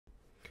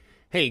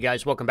Hey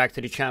guys, welcome back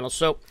to the channel.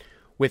 So,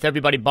 with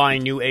everybody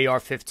buying new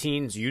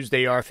AR-15s, used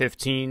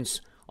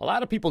AR-15s, a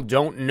lot of people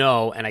don't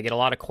know, and I get a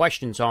lot of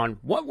questions on,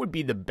 what would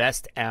be the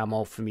best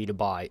ammo for me to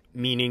buy?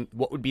 Meaning,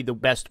 what would be the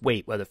best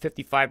weight, whether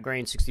 55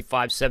 grain,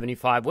 65,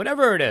 75,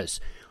 whatever it is,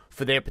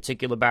 for their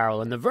particular barrel.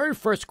 And the very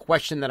first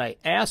question that I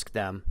ask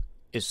them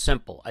is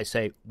simple. I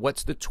say,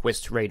 what's the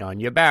twist rate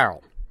on your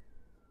barrel?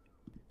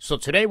 So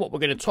today what we're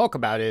going to talk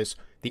about is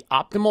the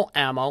optimal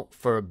ammo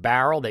for a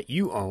barrel that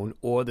you own,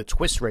 or the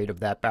twist rate of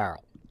that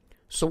barrel.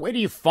 So where do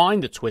you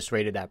find the twist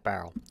rate of that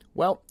barrel?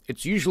 Well,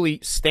 it's usually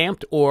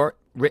stamped or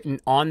written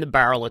on the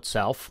barrel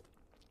itself,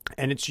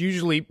 and it's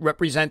usually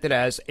represented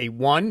as a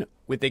 1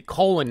 with a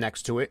colon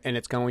next to it, and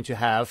it's going to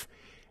have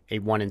a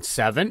 1 in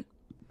 7,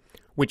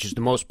 which is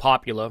the most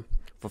popular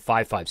for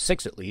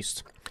 5.56 at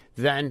least,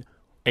 then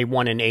a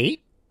 1 in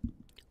 8,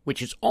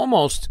 which is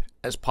almost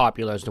as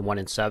popular as the 1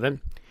 in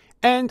 7,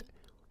 and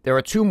there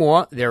are two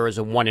more. There is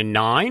a 1 in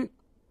 9,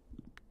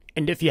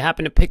 and if you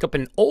happen to pick up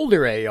an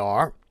older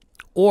AR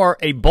or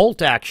a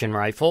bolt action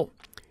rifle,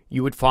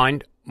 you would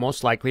find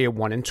most likely a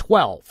 1 in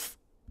 12.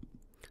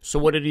 So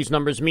what do these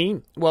numbers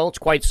mean? Well, it's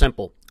quite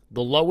simple.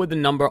 The lower the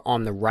number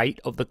on the right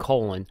of the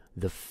colon,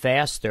 the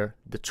faster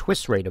the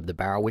twist rate of the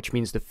barrel, which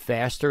means the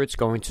faster it's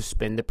going to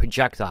spin the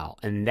projectile,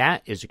 and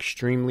that is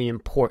extremely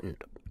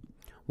important.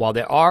 While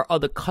there are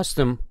other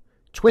custom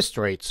twist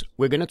rates,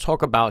 we're going to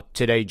talk about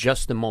today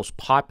just the most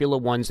popular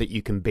ones that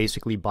you can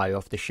basically buy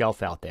off the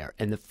shelf out there.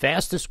 And the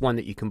fastest one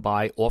that you can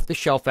buy off the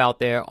shelf out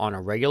there on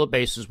a regular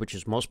basis, which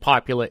is most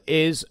popular,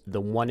 is the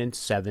 1 in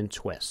 7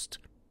 twist.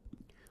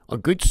 A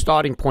good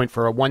starting point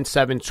for a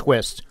 1-7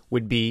 twist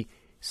would be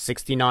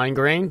 69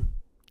 grain,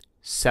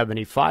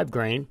 75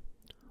 grain,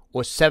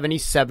 or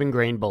 77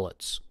 grain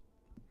bullets.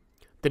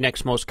 The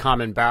next most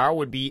common barrel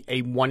would be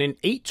a 1 in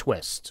 8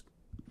 twist.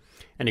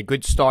 And a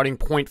good starting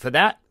point for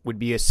that would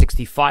be a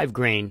 65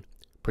 grain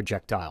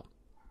projectile.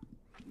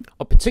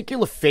 A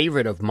particular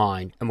favorite of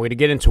mine, and we're going to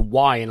get into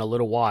why in a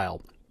little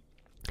while,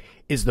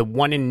 is the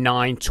 1 in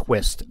 9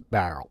 twist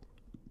barrel.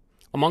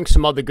 Among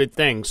some other good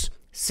things,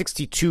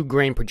 62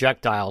 grain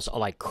projectiles are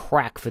like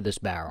crack for this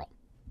barrel.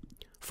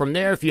 From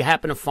there, if you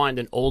happen to find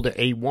an older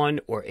A1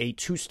 or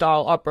A2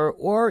 style upper,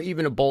 or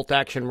even a bolt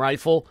action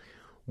rifle,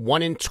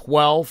 1 in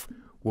 12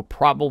 will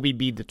probably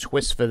be the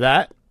twist for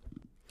that,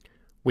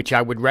 which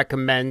I would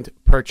recommend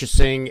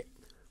purchasing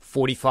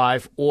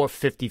 45 or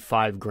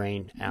 55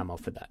 grain ammo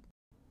for that.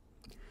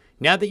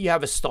 Now that you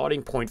have a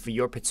starting point for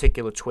your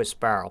particular twist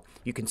barrel,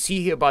 you can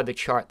see here by the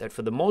chart that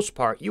for the most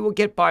part, you will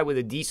get by with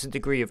a decent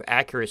degree of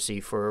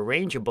accuracy for a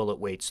range of bullet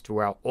weights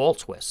throughout all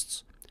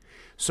twists.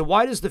 So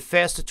why does the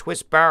faster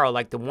twist barrel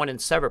like the 1 in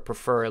 7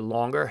 prefer a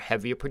longer,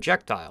 heavier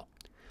projectile,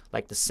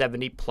 like the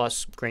 70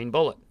 plus grain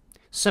bullet?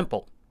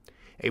 Simple.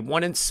 A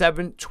 1 in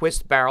 7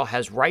 twist barrel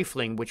has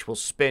rifling which will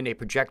spin a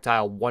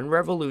projectile 1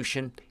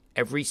 revolution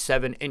every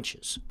 7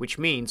 inches, which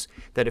means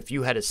that if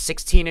you had a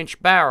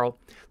 16-inch barrel,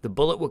 the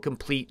bullet will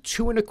complete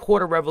 2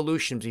 1/4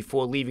 revolutions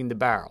before leaving the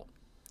barrel,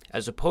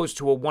 as opposed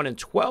to a 1 in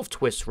 12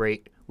 twist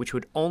rate, which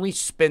would only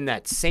spin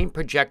that same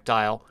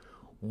projectile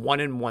 1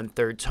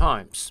 1/3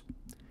 times.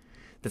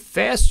 The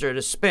faster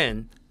the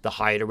spin, the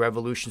higher the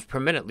revolutions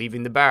per minute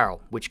leaving the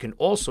barrel, which can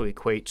also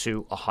equate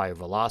to a higher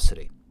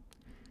velocity.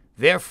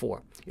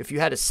 Therefore, if you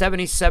had a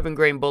 77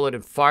 grain bullet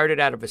and fired it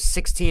out of a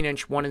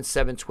 16-inch 1 in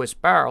 7 twist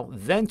barrel,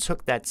 then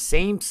took that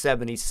same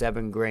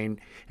 77 grain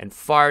and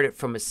fired it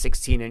from a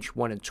 16-inch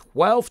 1 in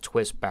 12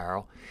 twist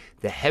barrel,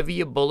 the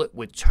heavier bullet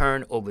would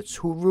turn over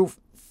 2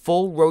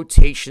 full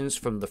rotations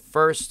from the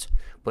first,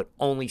 but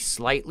only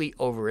slightly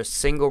over a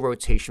single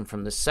rotation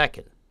from the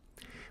second.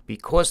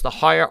 Because the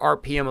higher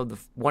RPM of the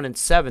 1 in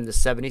 7, the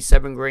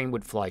 77 grain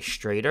would fly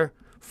straighter,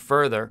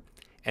 further,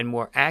 and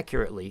more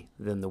accurately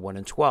than the 1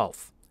 in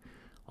 12.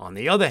 On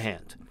the other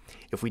hand,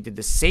 if we did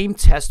the same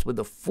test with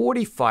a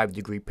 45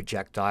 degree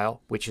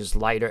projectile, which is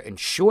lighter and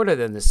shorter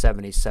than the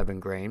 77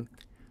 grain,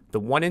 the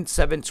 1 in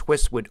 7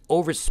 twist would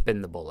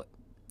overspin the bullet.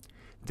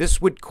 This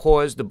would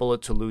cause the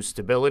bullet to lose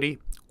stability,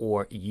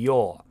 or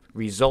yaw,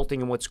 resulting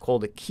in what's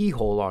called a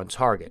keyhole on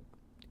target,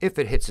 if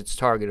it hits its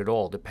target at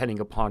all, depending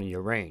upon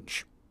your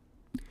range.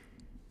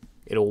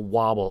 It'll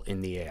wobble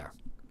in the air.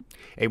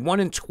 A 1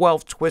 in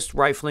 12 twist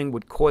rifling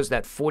would cause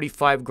that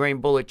 45 grain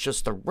bullet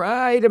just the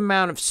right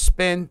amount of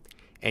spin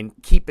and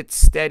keep it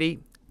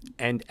steady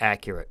and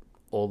accurate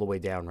all the way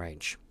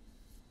downrange.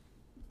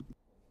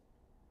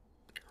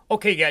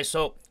 Okay guys,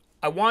 so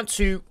I want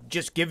to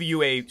just give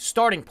you a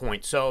starting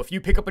point. So if you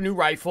pick up a new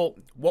rifle,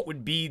 what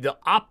would be the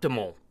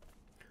optimal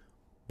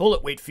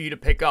bullet weight for you to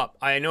pick up?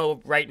 I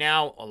know right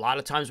now a lot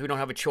of times we don't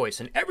have a choice,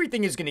 and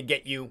everything is going to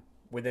get you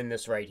within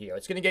this right here.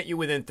 It's going to get you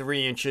within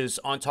 3 inches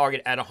on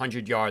target at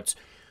 100 yards.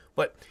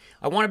 But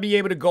I want to be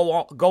able to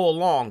go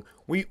along.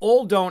 We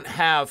all don't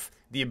have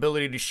the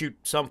ability to shoot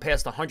some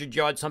past 100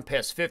 yards, some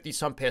past 50,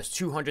 some past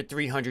 200,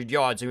 300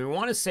 yards. And we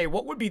want to say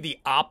what would be the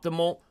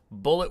optimal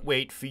bullet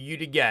weight for you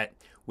to get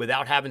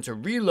without having to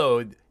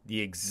reload the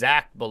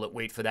exact bullet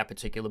weight for that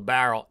particular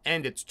barrel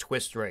and its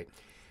twist rate.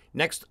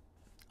 Next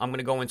I'm going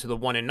to go into the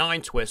 1 in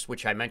 9 twist,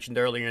 which I mentioned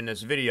earlier in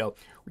this video,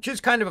 which is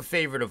kind of a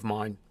favorite of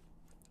mine.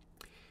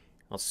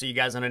 I'll see you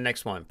guys on the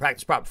next one.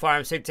 Practice proper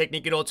firearm safe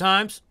technique at all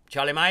times.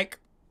 Charlie Mike.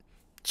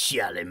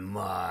 Charlie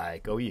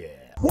Mike. Oh,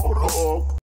 yeah.